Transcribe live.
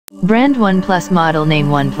Brand OnePlus model name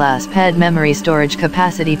OnePlus Pad memory storage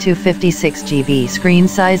capacity 256 GB screen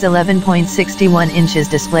size 11.61 inches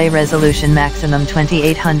display resolution maximum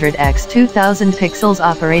 2800 x 2000 pixels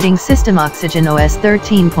operating system Oxygen OS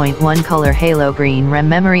 13.1 color halo green RAM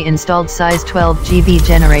memory installed size 12 GB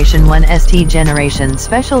generation 1 ST generation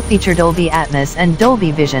special feature Dolby Atmos and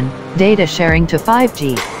Dolby Vision data sharing to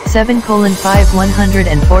 5G 7:5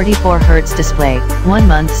 144 Hz display 1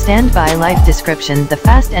 month standby life description the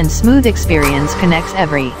fast and smooth experience connects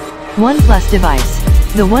every OnePlus device.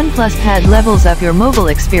 The OnePlus Pad levels up your mobile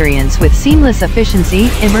experience with seamless efficiency,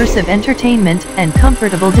 immersive entertainment, and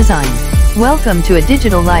comfortable design. Welcome to a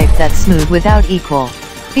digital life that's smooth without equal.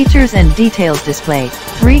 Features and details display,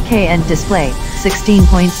 3K and display,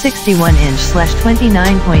 16.61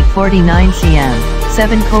 inch/29.49 cm,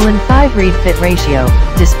 7:5 read fit ratio,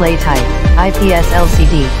 display type, IPS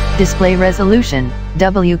LCD, display resolution,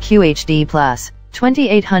 WQHD+,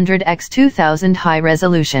 2800 x 2000 high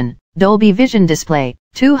resolution, Dolby Vision display,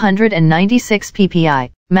 296 ppi,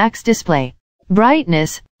 max display,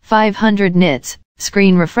 brightness, 500 nits,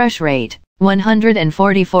 screen refresh rate,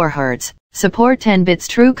 144 Hz, support 10 bits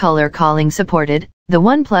true color calling supported. The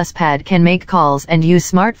OnePlus Pad can make calls and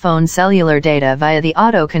use smartphone cellular data via the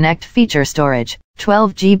Auto Connect feature storage,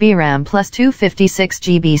 12 GB RAM plus 256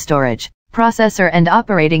 GB storage, processor and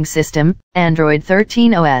operating system, Android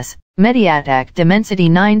 13 OS, MediaTek Dimensity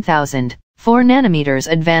 9000, 4nm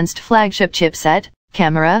advanced flagship chipset,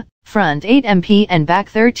 camera, front 8MP and back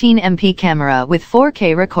 13MP camera with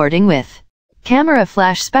 4K recording with camera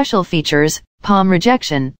flash special features, palm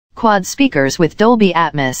rejection, quad speakers with Dolby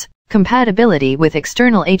Atmos, compatibility with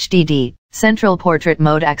external HDD, central portrait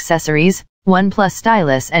mode accessories, OnePlus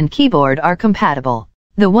stylus and keyboard are compatible.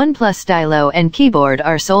 The OnePlus stylo and keyboard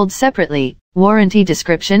are sold separately. Warranty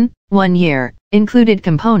description, 1 year, included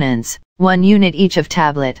components, 1 unit each of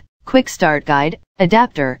tablet, quick start guide,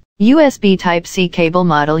 adapter, USB Type-C cable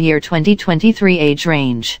model year 2023 age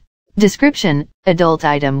range. Description, adult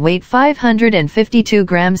item weight 552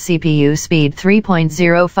 grams CPU speed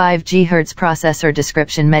 3.05 GHz processor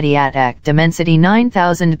description MediaTek Dimensity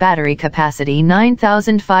 9000 battery capacity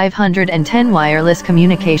 9510 wireless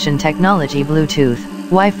communication technology Bluetooth,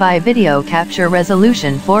 Wi-Fi video capture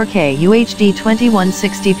resolution 4K UHD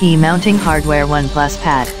 2160p mounting hardware OnePlus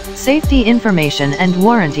Pad, safety information and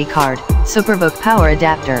warranty card, Superbook power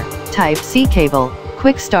adapter, Type-C cable,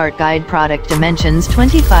 Quick Start Guide product dimensions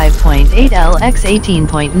 25.8 L x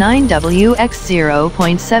 18.9 W x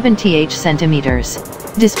 0.7 th centimeters.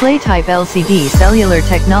 Display type LCD cellular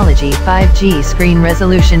technology 5G screen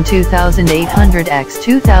resolution 2800 x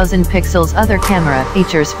 2000 pixels other camera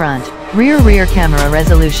features front, rear camera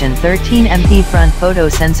resolution 13MP front photo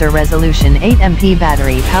sensor resolution 8MP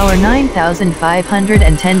battery power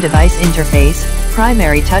 9510 device interface,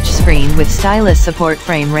 primary touch screen with stylus support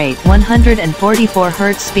frame rate 144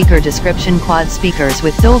 Hz speaker description quad speakers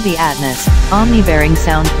with Dolby Atmos, omni-bearing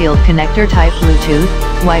sound field connector type Bluetooth,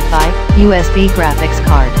 Wi-Fi, USB graphics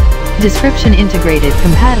card. Description integrated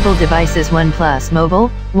compatible devices OnePlus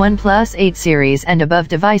Mobile, OnePlus 8 series and above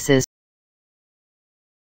devices